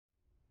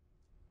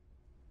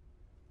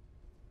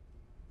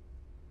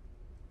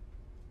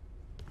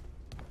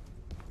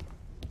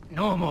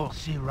Normal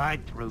see right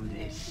through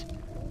this.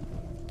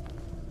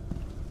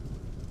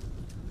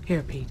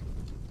 Here, Pete.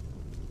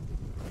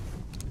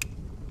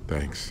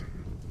 Thanks.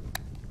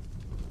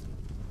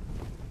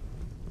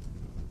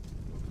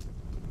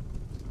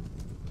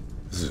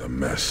 This is a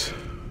mess.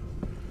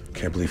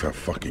 Can't believe how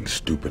fucking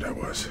stupid I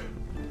was.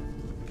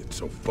 Get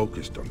so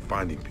focused on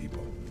finding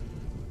people.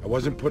 I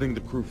wasn't putting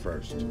the crew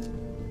first.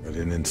 I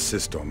didn't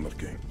insist on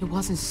looking. It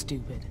wasn't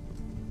stupid.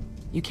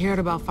 You cared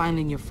about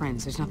finding your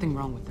friends. There's nothing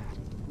wrong with that.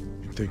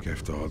 I think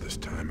after all this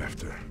time,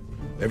 after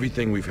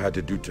everything we've had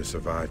to do to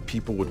survive,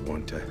 people would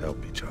want to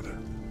help each other.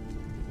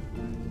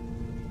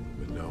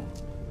 But no.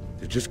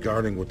 They're just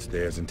guarding what's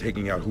theirs and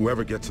taking out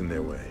whoever gets in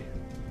their way.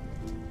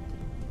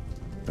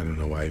 I don't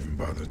know why I even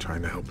bother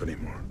trying to help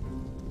anymore.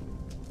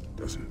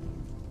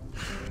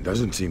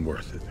 Doesn't seem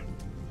worth it.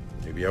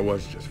 Maybe I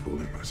was just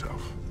fooling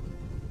myself.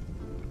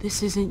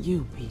 This isn't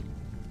you, Pete.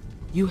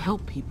 You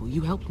help people.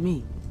 You helped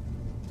me.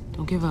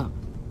 Don't give up.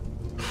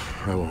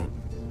 I won't.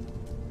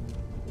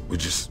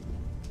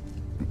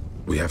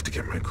 We have to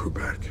get my crew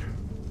back.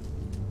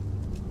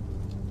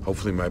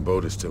 Hopefully my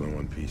boat is still in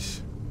one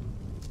piece.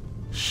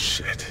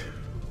 Shit.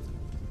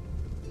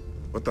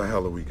 What the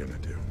hell are we gonna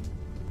do?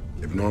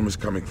 If Norma's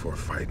coming for a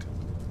fight,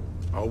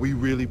 are we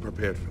really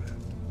prepared for that?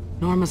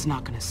 Norma's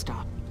not gonna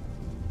stop.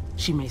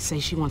 She may say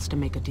she wants to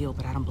make a deal,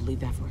 but I don't believe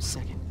that for a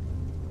second.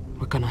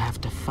 We're gonna have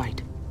to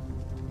fight.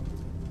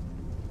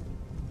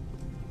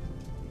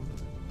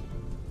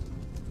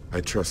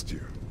 I trust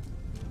you.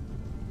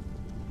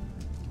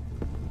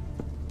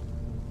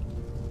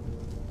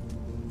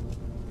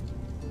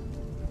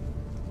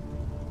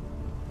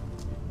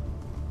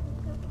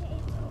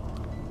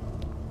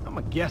 I'm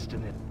a guest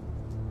in it.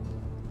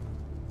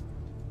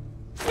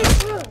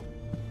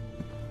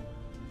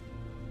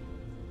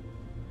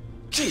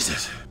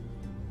 Jesus!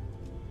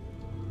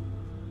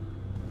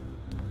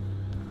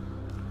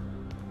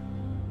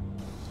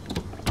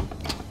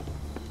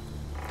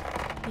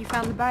 You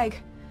found the bag.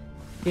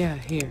 Yeah,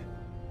 here.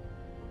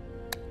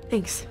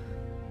 Thanks.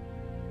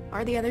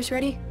 Are the others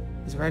ready?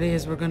 As ready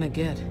as we're gonna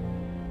get.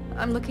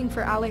 I'm looking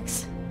for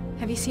Alex.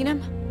 Have you seen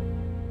him?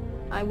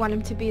 I want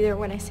him to be there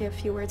when I say a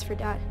few words for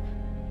Dad.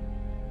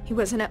 He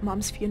wasn't at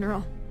Mom's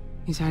funeral.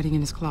 He's hiding in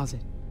his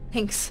closet.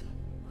 Thanks.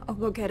 I'll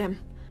go get him.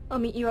 I'll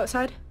meet you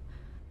outside.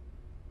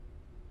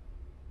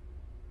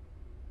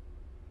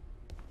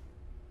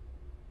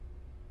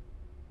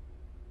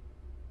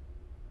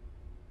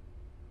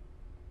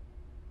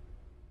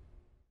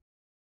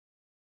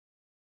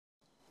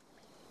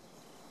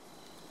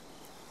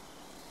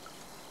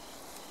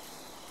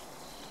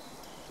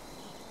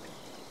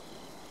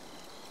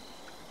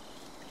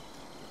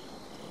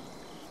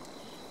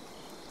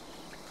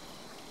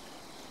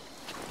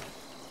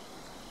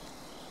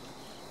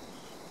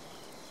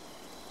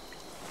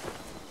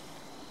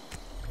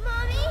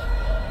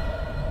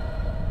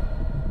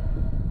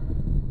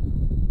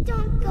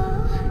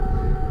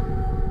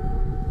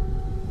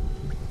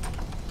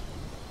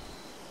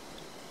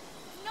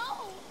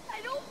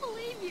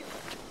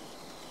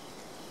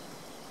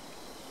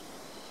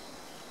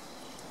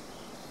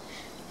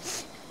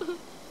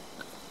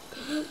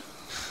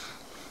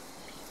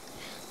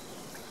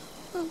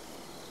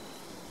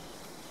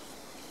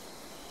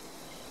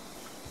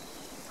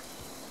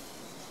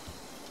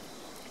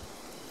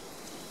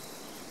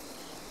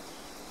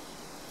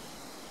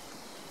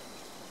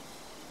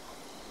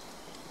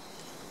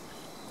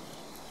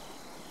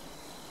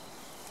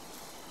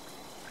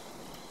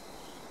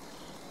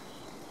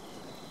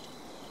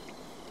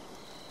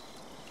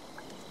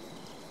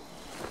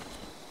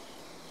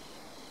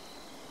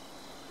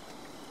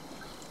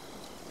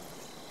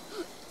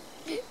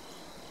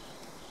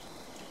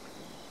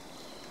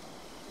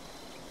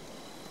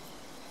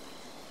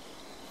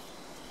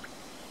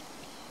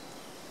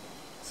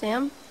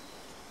 Sam?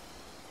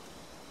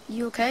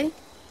 You okay?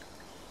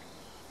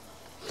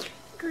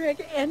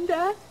 Greg and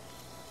Dad?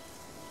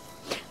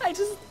 I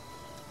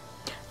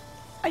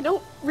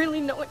don't really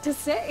know what to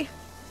say.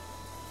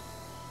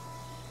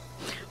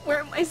 Where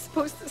am I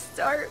supposed to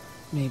start?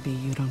 Maybe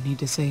you don't need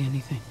to say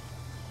anything.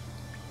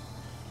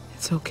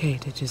 It's okay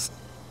to just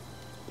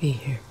be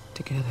here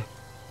together.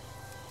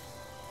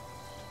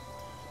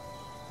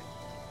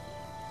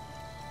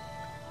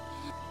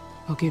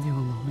 I'll give you a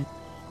moment.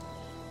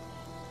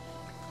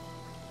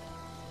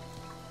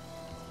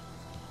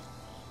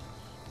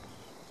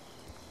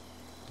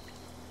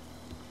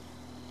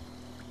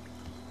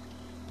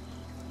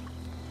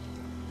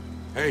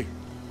 Hey,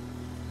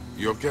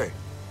 you okay?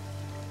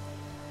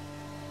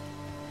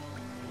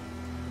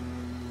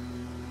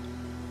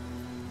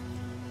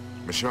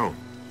 Machone.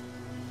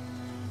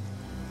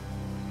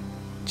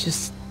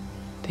 Just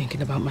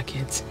thinking about my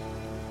kids.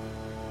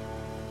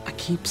 I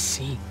keep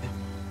seeing them.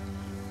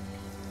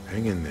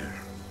 Hang in there.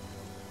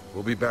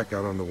 We'll be back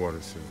out on the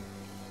water soon.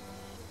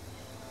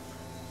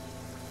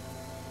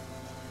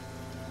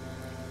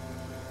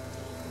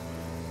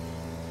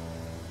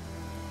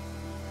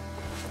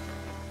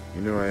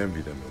 You know, I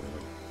envy them a little.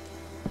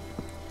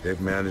 They've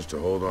managed to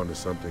hold on to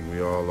something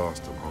we all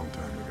lost a long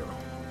time ago.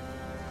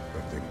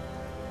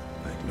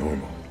 Like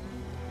normal.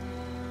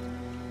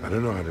 I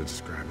don't know how to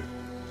describe it.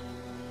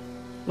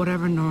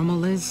 Whatever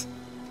normal is,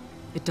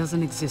 it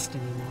doesn't exist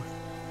anymore.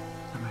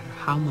 No matter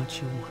how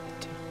much you want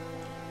it to.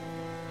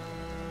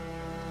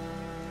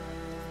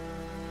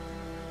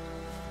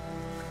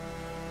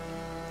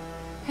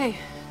 Hey,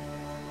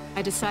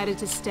 I decided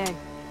to stay.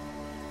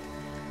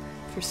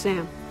 For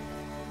Sam.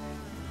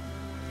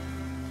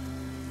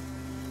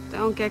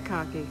 Don't get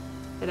cocky.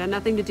 It had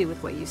nothing to do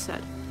with what you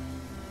said.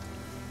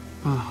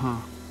 Uh-huh.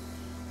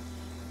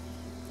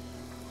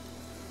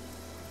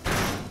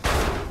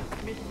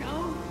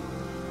 Machone?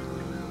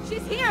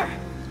 She's here!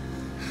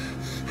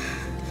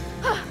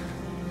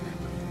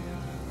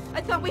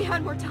 I thought we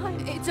had more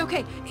time. It's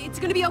okay. It's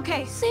gonna be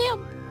okay.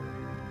 Sam!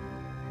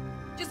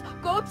 Just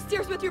go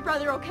upstairs with your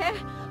brother, okay?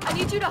 I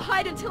need you to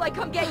hide until I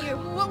come get you.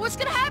 What's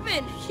gonna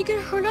happen? He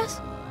gonna hurt us?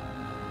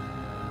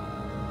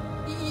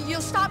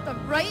 You'll stop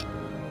them, right?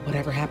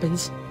 Whatever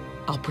happens,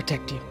 I'll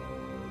protect you.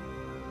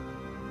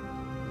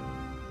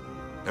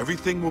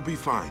 Everything will be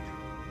fine.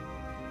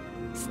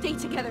 Stay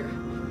together,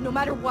 no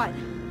matter what.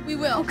 We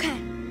will. Okay.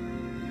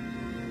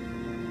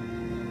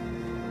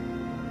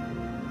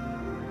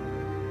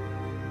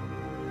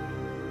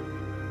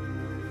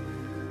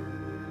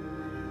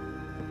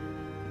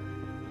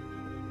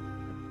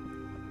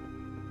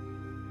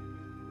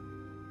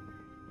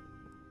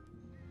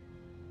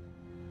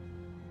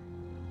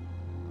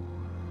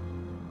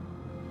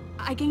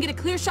 I can get a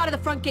clear shot of the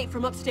front gate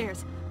from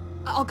upstairs.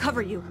 I'll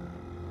cover you.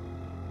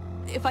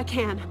 If I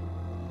can.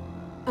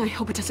 I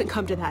hope it doesn't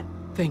come to that.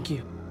 Thank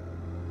you.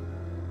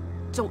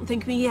 Don't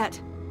thank me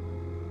yet.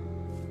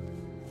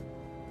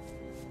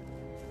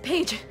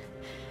 Paige,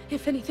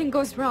 if anything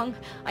goes wrong,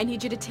 I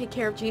need you to take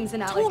care of James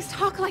and Alex. Don't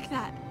talk like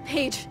that.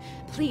 Paige,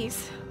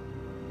 please.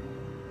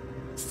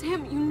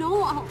 Sam, you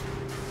know I'll...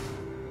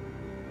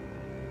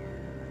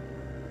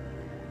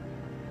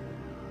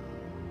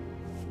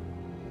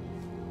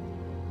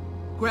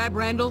 Grab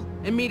Randall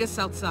and meet us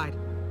outside.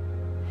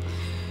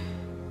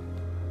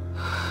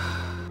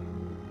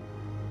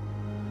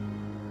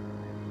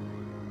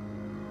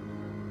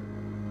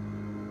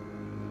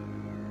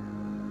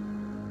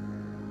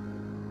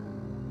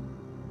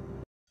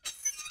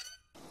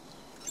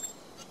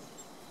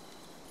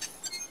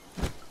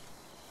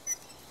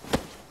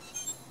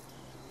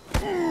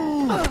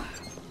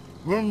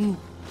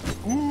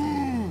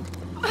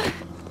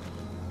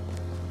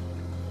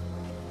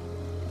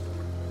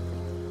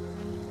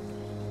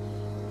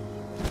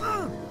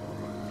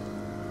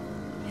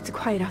 It's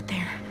quiet out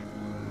there.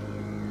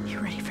 You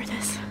ready for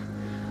this?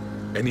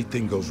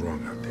 Anything goes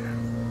wrong out there.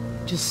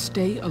 Just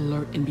stay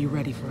alert and be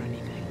ready for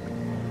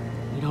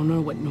anything. We don't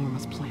know what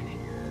Norma's planning.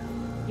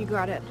 You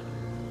got it.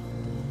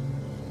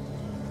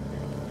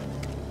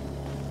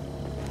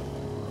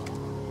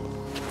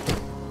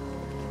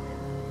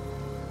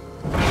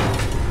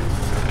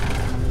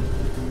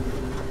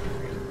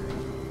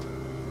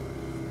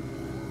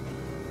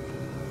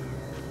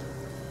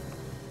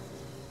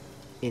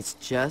 It's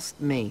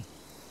just me.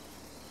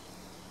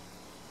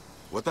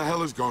 What the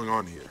hell is going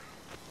on here?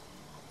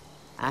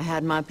 I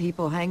had my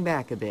people hang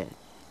back a bit.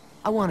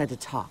 I wanted to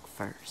talk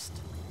first.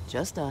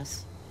 Just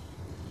us.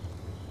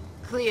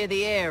 Clear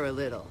the air a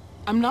little.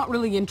 I'm not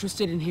really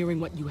interested in hearing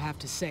what you have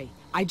to say.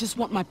 I just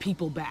want my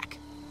people back.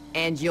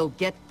 And you'll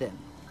get them.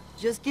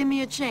 Just give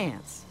me a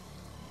chance.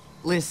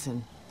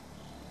 Listen,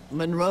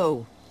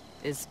 Monroe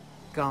is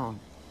gone.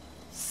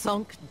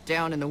 Sunk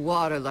down in the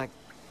water like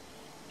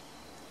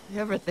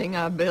everything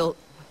I built.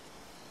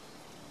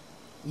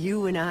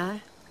 You and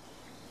I,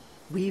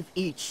 we've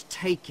each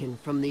taken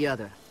from the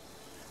other.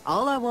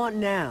 All I want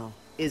now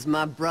is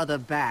my brother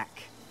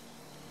back.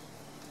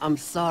 I'm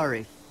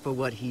sorry for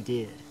what he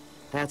did.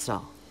 That's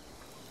all.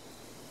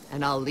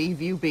 And I'll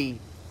leave you be.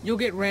 You'll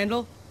get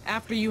Randall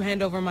after you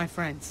hand over my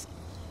friends.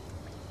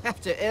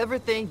 After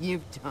everything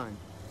you've done,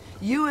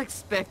 you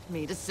expect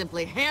me to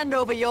simply hand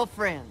over your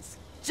friends,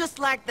 just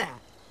like that?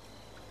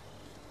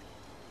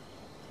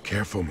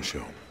 Careful,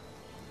 Machone.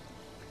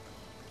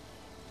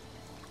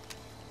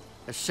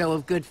 A show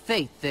of good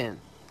faith, then.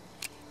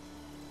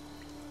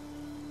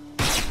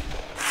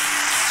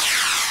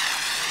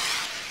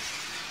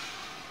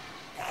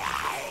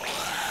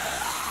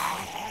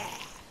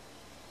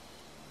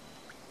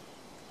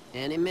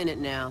 Any minute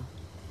now.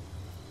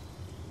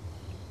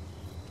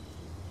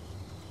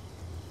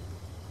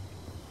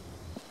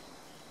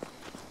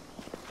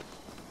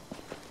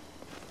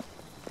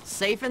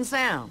 Safe and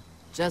sound,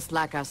 just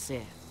like I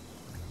said.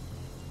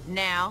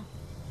 Now,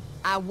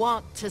 I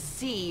want to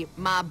see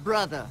my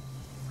brother.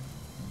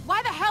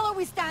 Why the hell are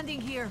we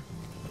standing here?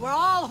 We're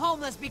all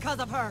homeless because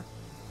of her.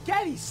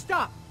 Daddy,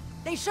 stop!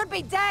 They should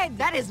be dead!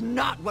 That is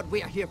not what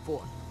we are here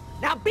for.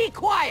 Now be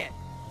quiet!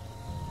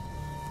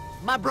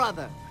 My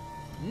brother,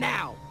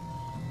 now.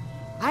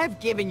 I have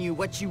given you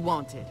what you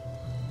wanted.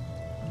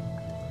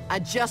 I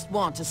just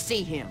want to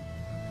see him.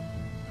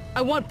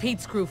 I want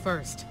Pete's crew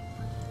first.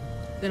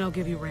 Then I'll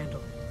give you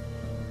Randall.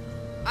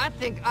 I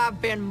think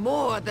I've been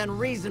more than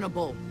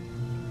reasonable.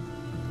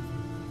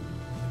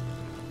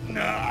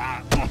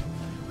 Nah.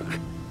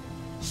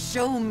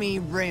 Show me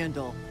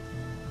Randall.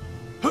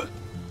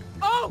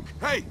 Oak!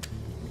 Hey!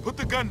 Put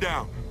the gun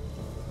down.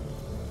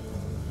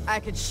 I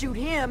could shoot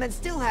him and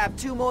still have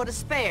 2 more to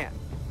spare.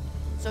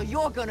 So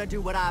you're gonna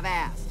do what I've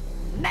asked.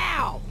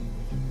 Now!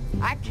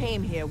 I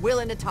came here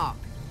willing to talk.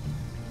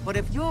 But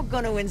if you're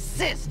gonna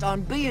insist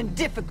on being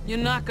difficult... You're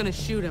not gonna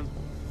shoot him.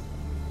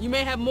 You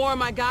may have more of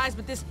my guys,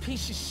 but this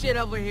piece of shit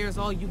over here is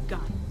all you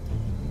got.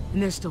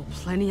 And there's still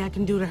plenty I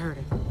can do to hurt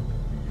him.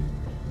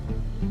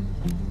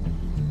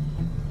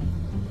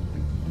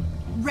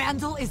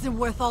 Randall isn't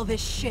worth all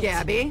this shit.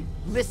 Gabby,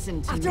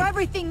 listen to me. After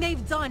everything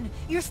they've done,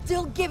 you're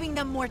still giving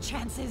them more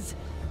chances.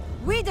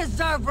 We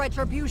deserve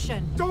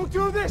retribution. Don't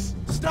do this!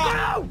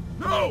 Stop!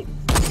 No!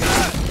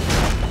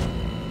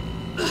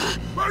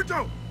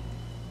 Virgil!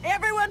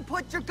 Everyone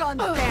put your guns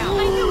down!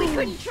 I knew we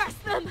couldn't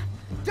trust them!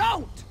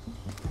 Don't!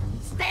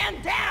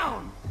 Stand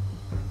down!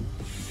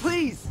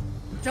 Please,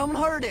 don't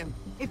hurt him.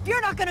 If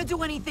you're not gonna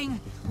do anything,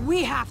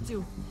 we have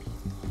to.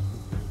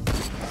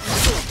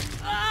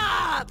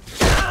 Ah!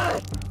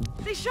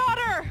 They shot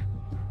her!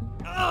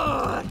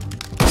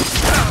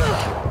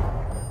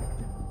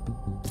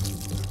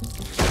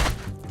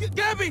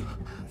 Gabby!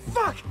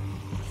 Fuck!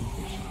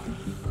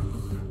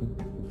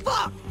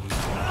 Fuck!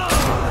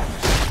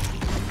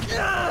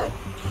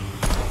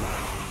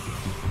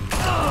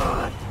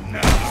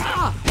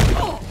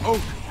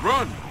 Oak,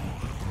 run!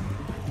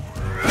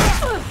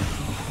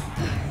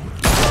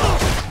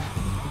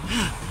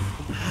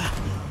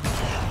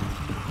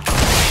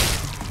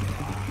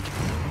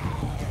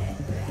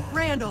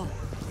 Randall!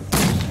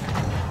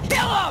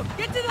 Kill him!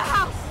 Get to the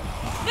house!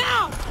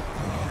 Now!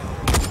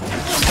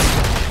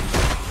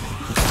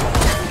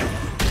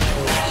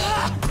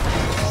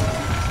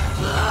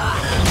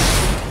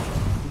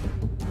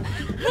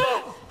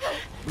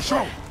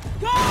 Machone!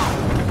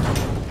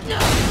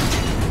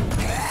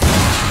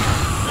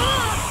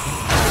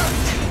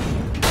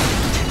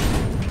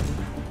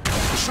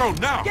 Machone,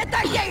 now! Get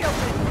that gate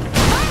open!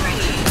 Hurry!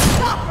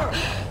 Stop her!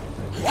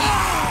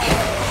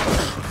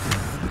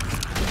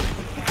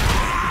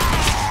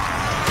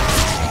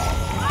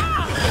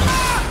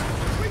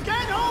 We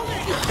can't hold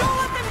it! Don't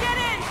let them get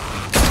in!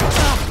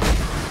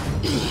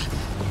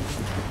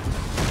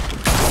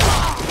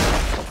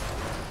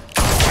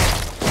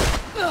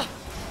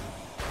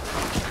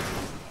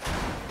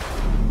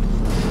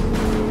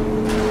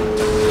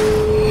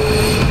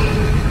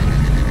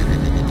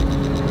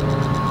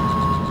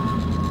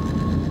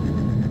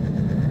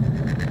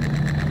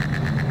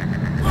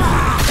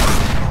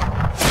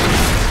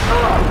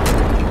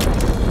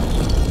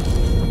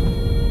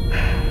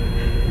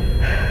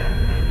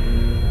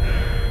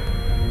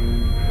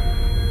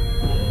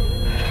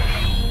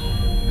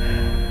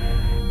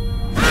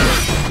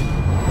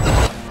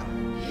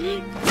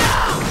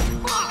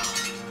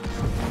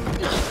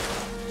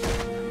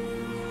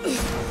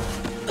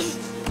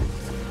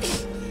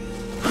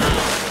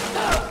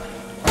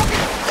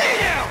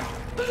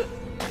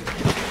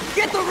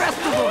 Get the rest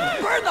of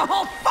them! Burn the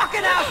whole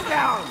fucking house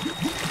down!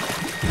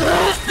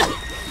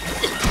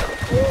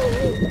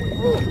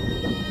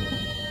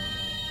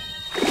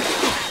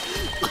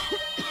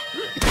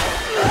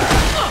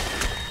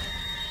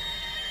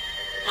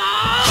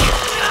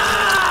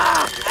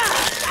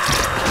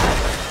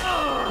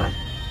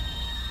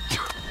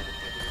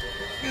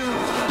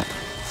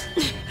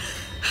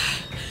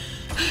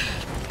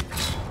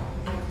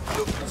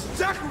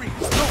 Zachary!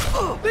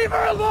 No! Leave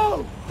her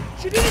alone!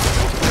 She needs...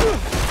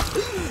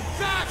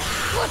 Zach!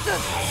 What the...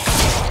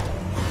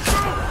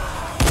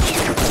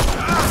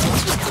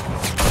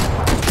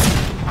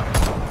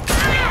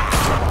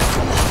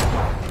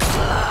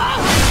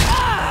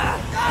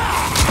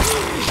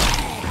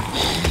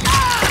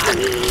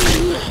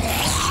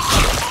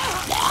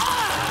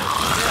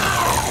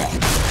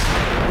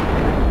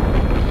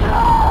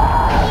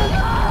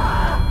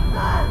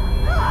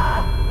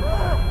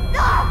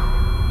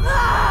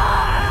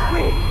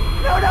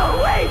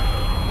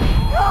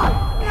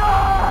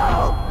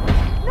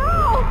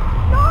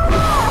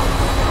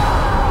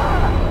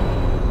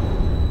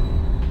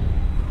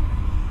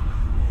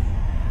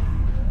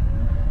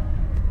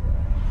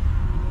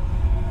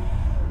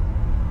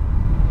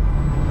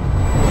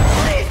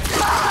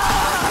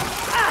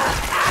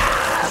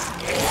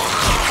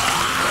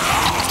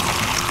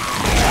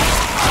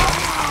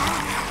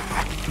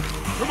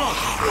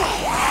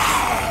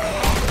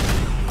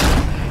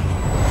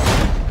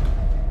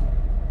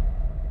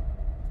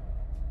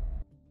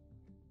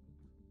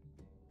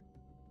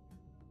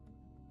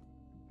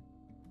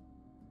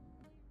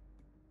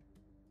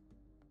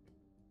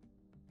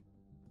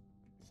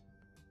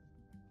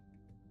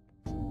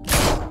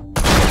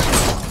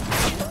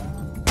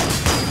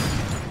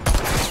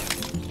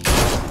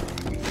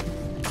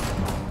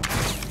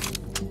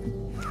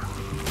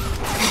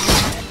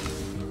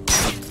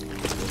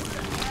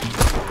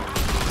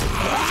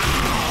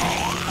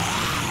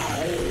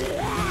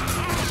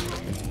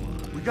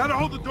 We gotta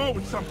hold the door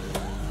with something.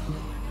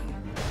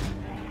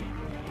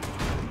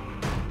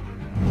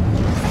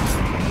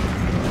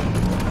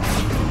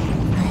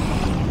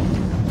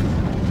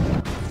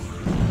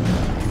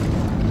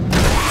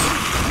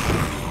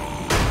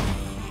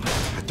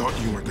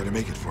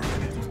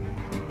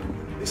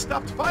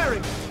 stopped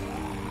firing.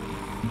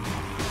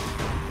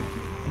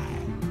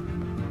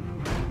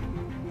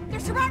 They're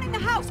surrounding the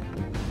house!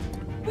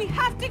 We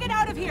have to get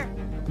out of here!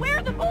 Where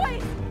are the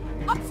boys?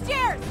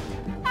 Upstairs!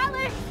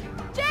 Alex!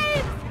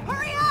 James!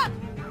 Hurry up!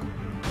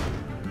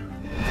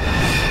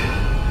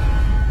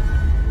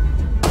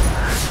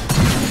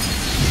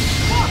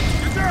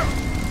 Get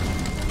down!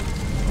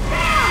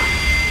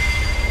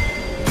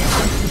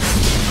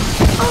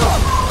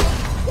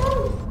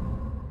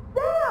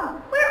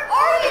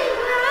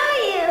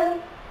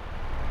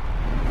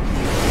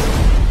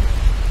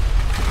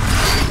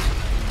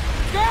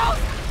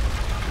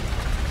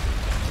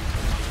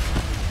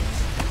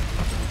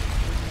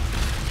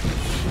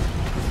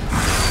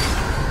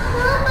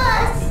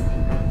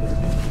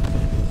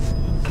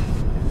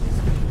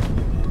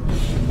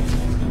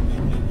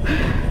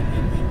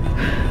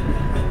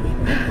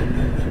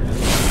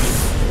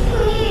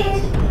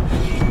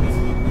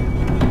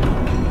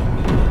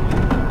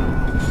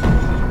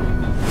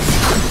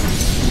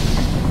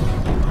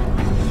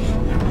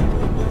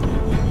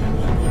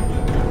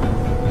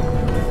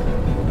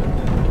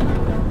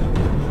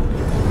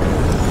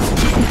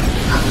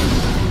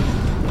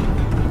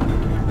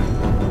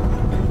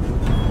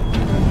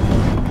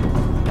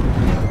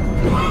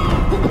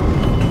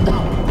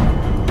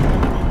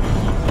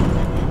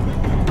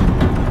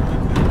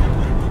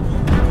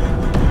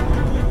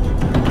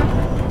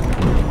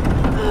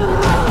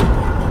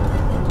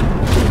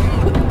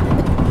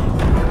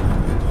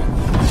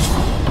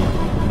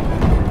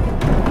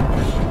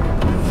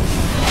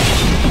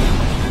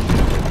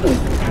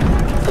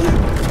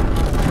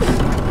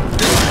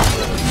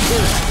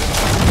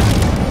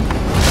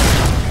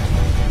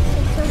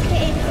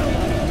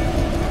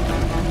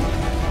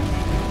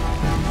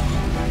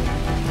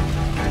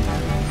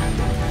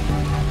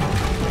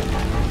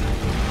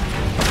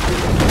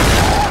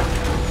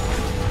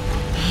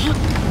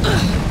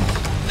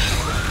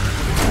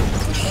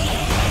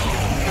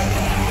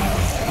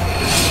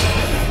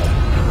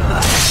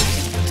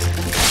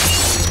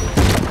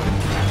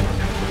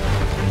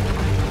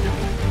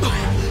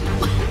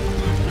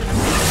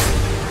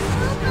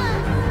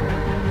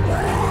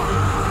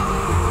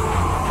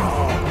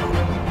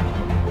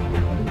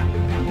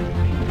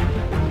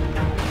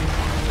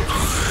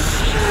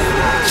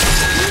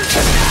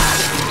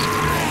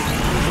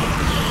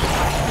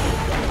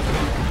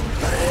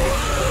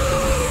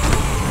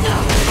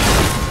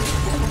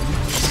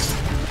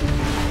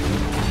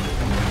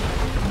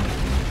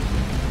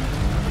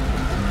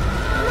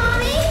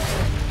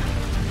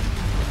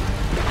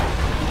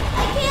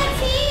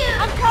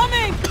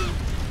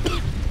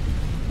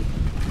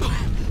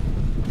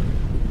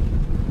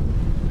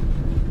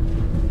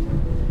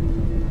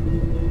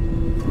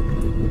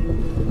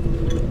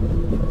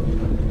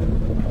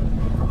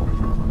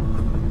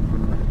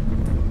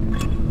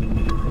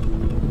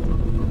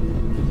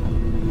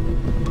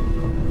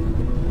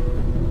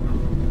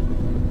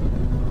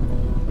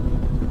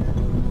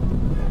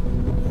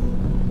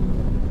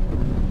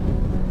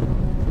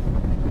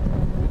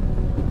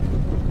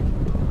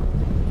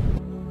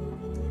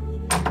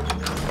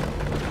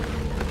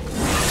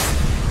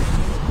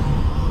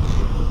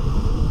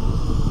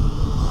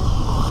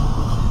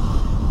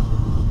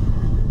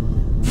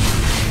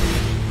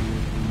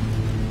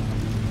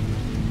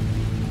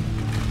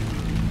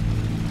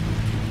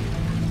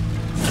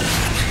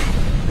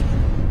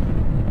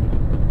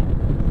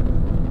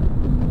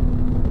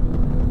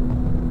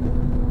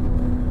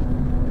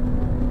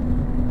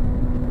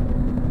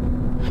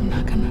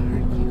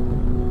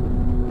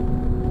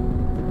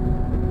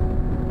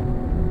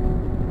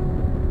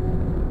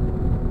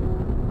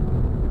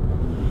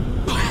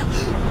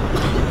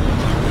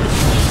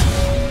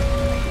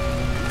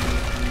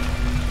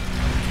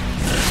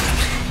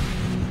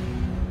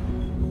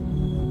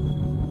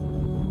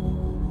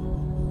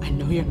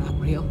 You're not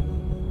real.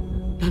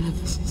 None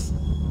of this is.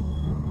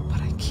 But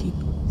I keep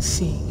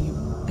seeing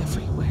you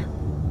everywhere.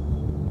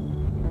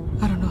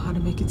 I don't know how to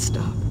make it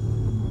stop.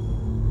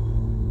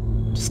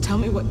 Just tell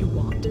me what you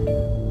want.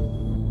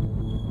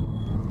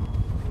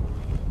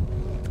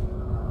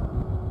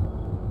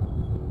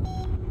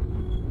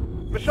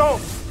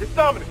 Machone, it's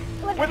Dominic.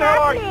 What's Where the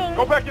hell are happening? you?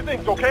 Go pack your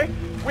things, okay?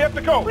 We have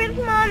to go. Where's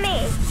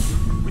Mommy?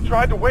 We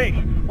tried to wait.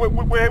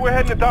 We're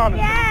heading to Donna's.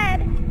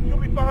 Dad! You'll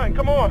be fine.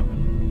 Come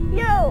on.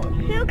 No,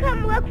 she'll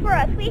come look for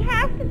us. We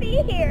have to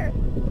be here.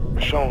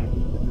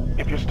 Machone,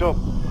 if you're still...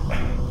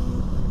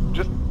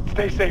 Just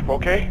stay safe,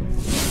 okay?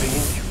 They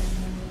need you.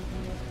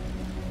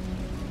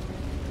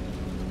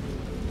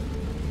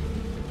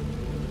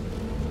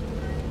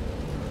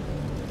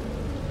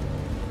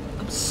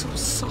 I'm so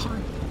sorry.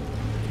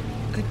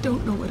 I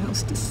don't know what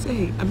else to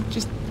say. I'm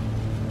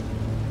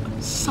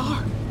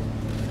sorry.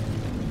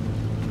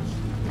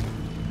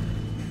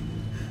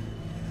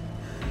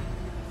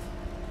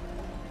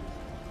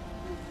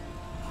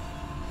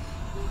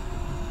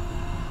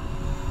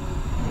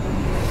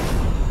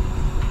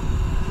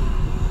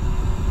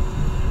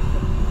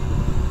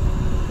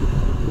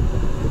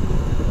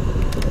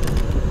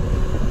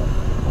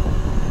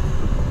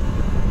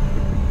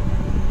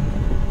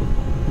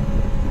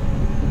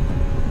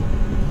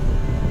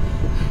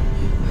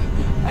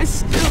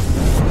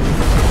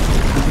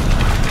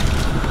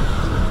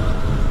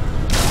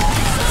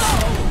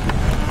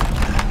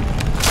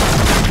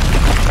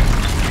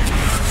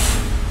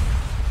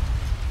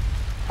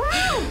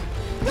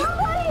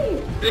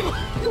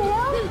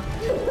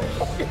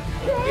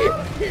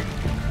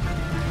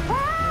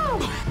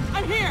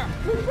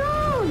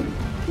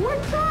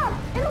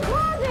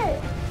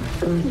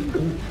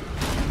 Machone!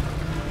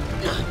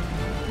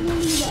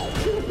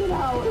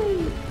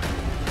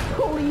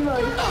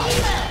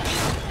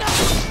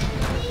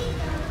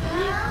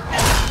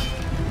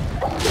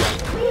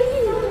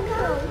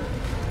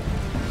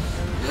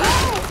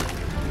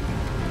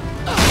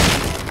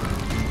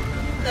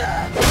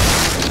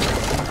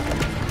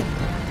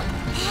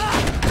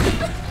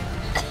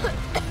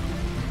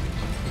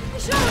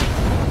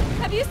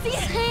 Have you seen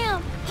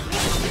Sam? I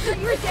thought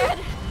you were dead.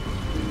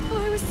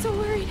 Oh, I was so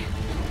worried.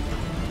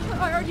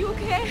 Are you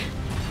okay?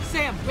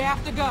 Sam, we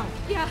have to go.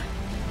 Yeah,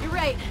 you're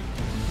right.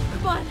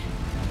 Come on.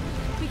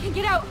 We can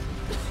get out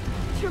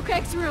through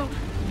Craig's room.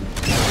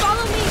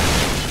 Follow me.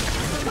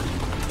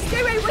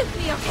 Stay right with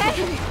me,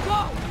 okay?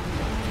 Go!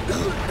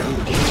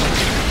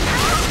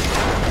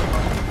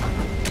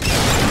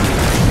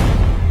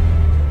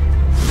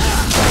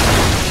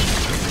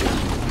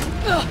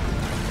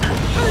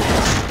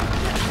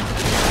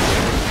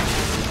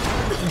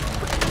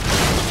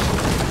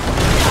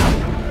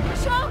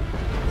 Machone!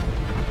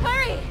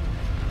 Hurry!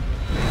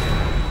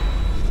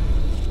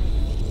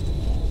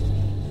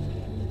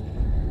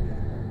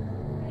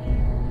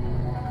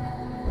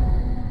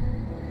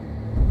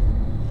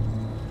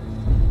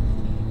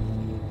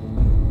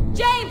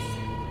 James!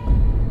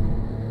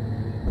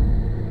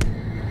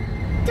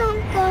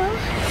 Don't go.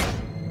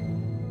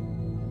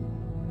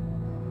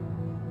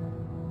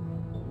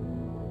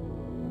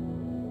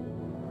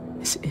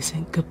 This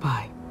isn't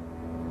goodbye.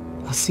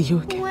 I'll see you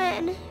again.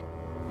 When?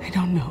 I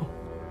don't know.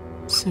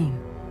 Soon.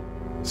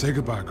 Say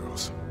goodbye,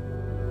 girls.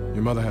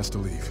 Your mother has to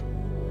leave.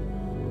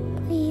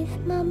 Please,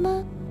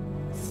 Mama.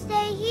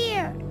 Stay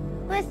here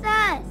with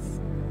us.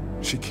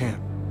 She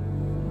can't.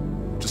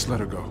 Just let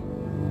her go.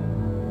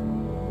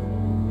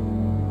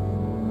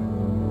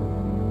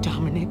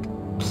 Dominic,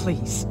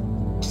 please.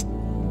 Just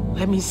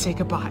let me say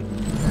goodbye.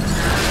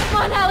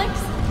 Come on, Alex!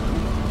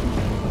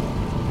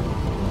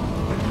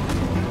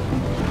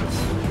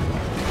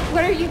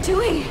 What are you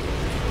doing?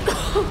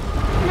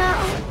 No.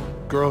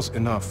 Girls,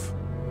 enough.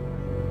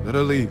 Let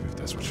her leave if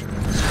that's what she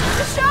wants.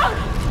 Machone!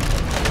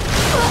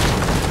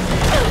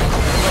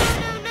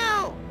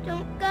 No.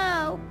 Don't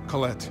go.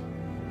 Colette.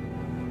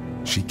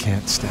 She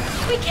can't stay.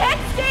 We can't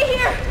stay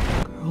here!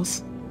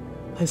 Girls,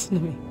 listen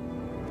to me.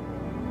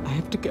 I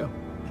have to go.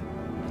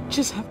 I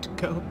just have to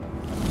go.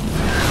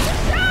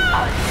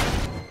 Machone!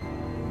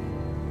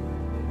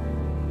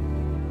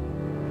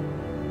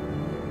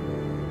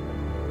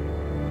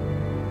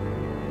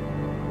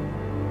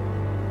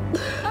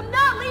 I'm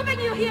not leaving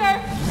you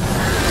here!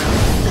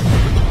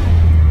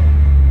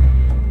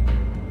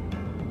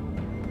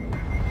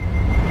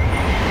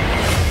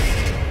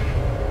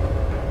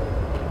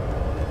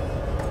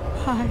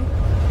 Hi.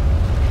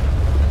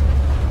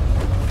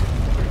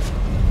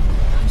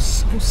 I'm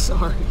so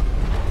sorry.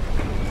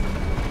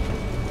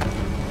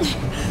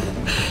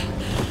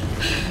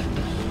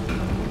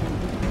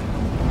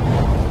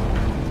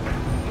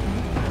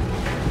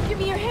 Give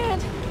me your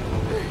hand.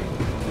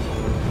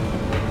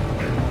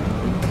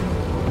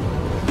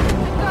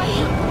 I got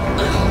you.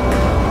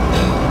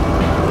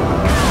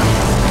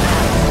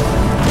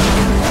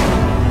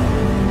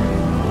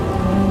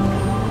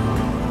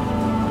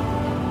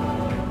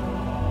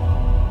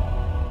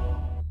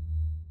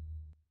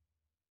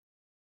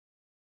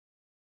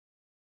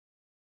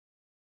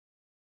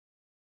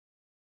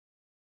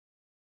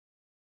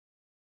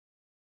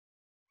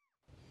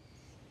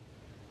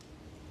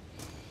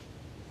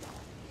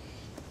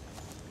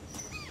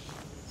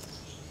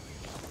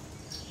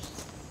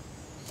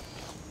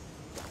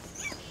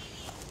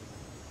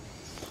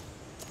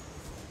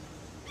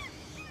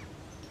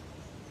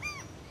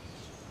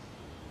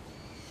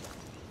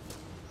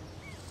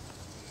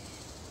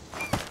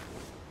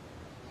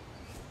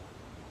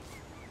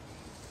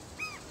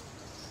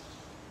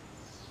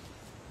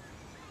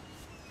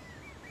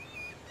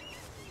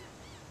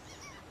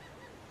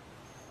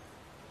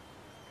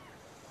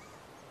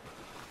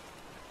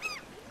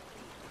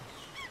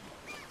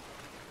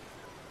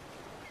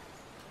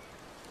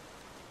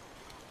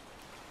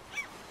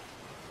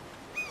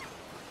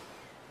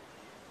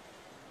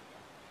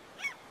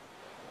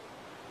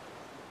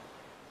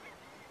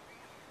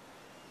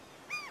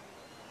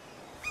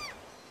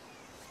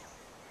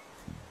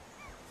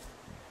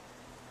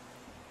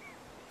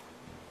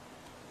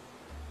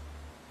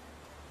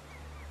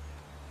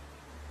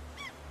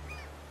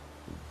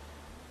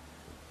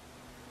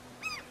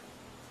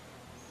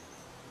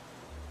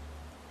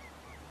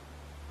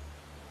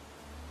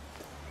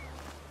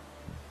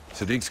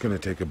 Sadiq's gonna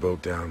take a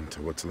boat down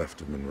to what's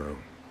left of Monroe.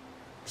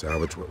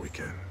 Salvage what we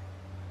can.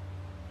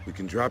 We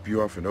can drop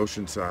you off in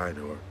Oceanside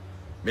or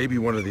maybe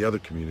one of the other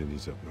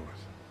communities up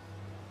north.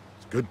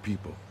 It's good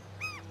people.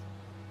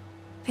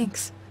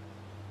 Thanks.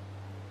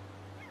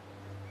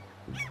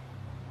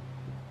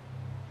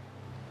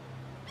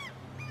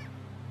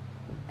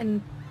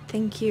 And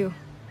thank you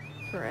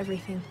for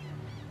everything.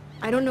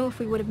 I don't know if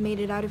we would have made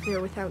it out of there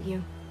without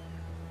you.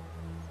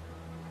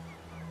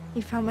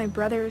 You found my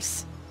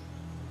brothers.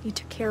 You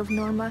took care of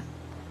Norma.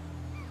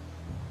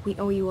 We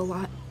owe you a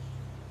lot.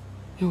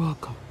 You're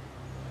welcome.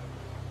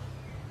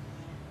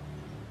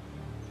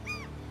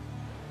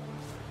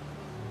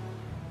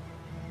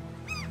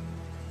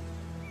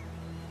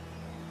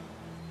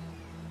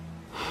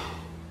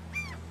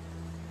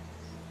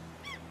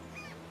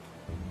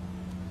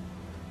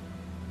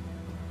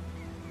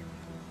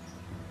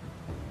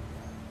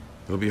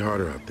 It'll be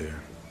harder out there,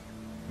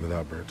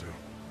 without Berto.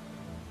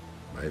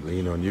 Might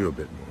lean on you a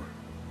bit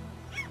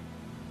more.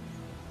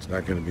 It's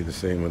not gonna be the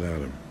same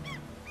without him.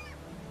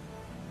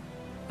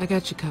 I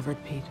got you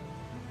covered, Pete.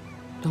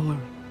 Don't worry.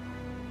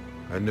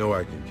 I know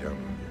I can count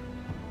on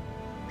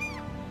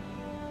you.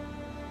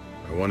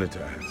 I wanted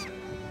to ask.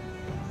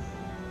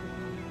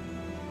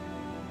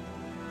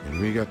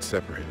 When we got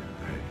separated,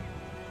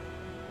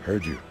 I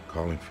heard you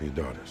calling for your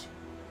daughters.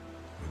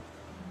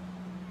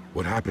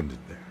 What happened in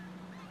there?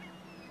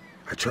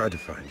 I tried to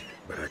find you,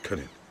 but I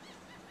couldn't.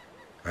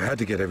 I had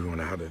to get everyone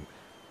out and...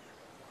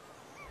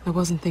 I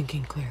wasn't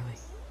thinking clearly.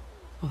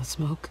 All the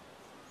smoke.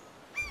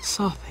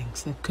 Saw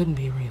things that couldn't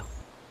be real.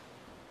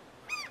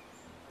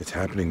 It's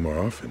happening more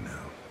often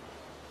now.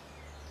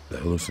 The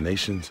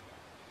hallucinations,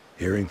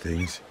 hearing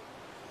things.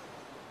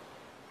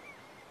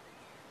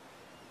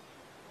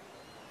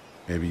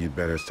 Maybe you'd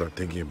better start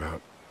thinking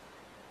about,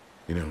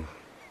 you know,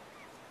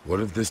 what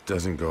if this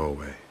doesn't go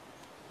away?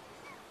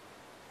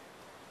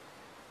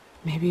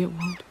 Maybe it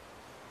won't.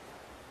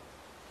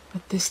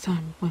 But this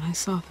time, when I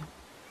saw them,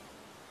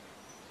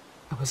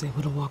 I was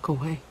able to walk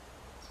away.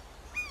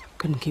 I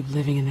couldn't keep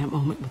living in that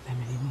moment with them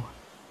anymore.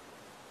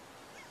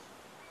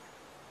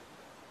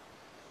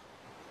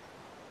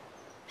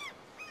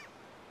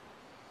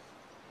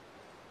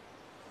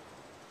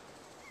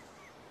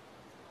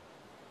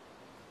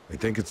 I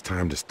think it's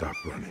time to stop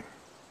running.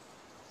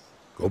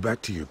 Go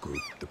back to your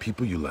group, the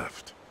people you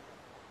left.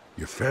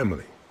 Your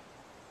family.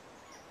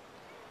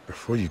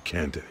 Before you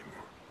can't anymore.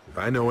 If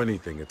I know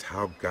anything, it's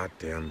how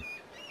goddamn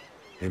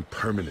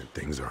impermanent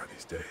things are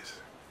these days.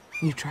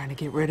 You trying to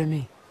get rid of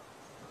me?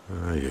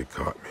 You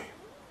caught me.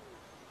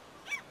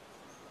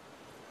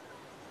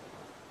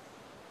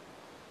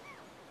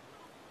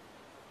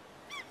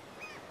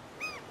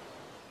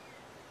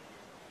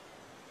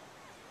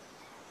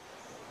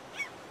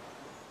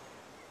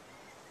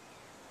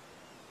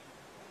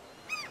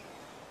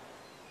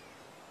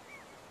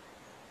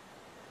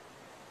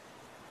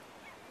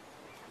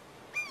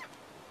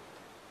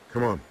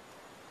 Come on.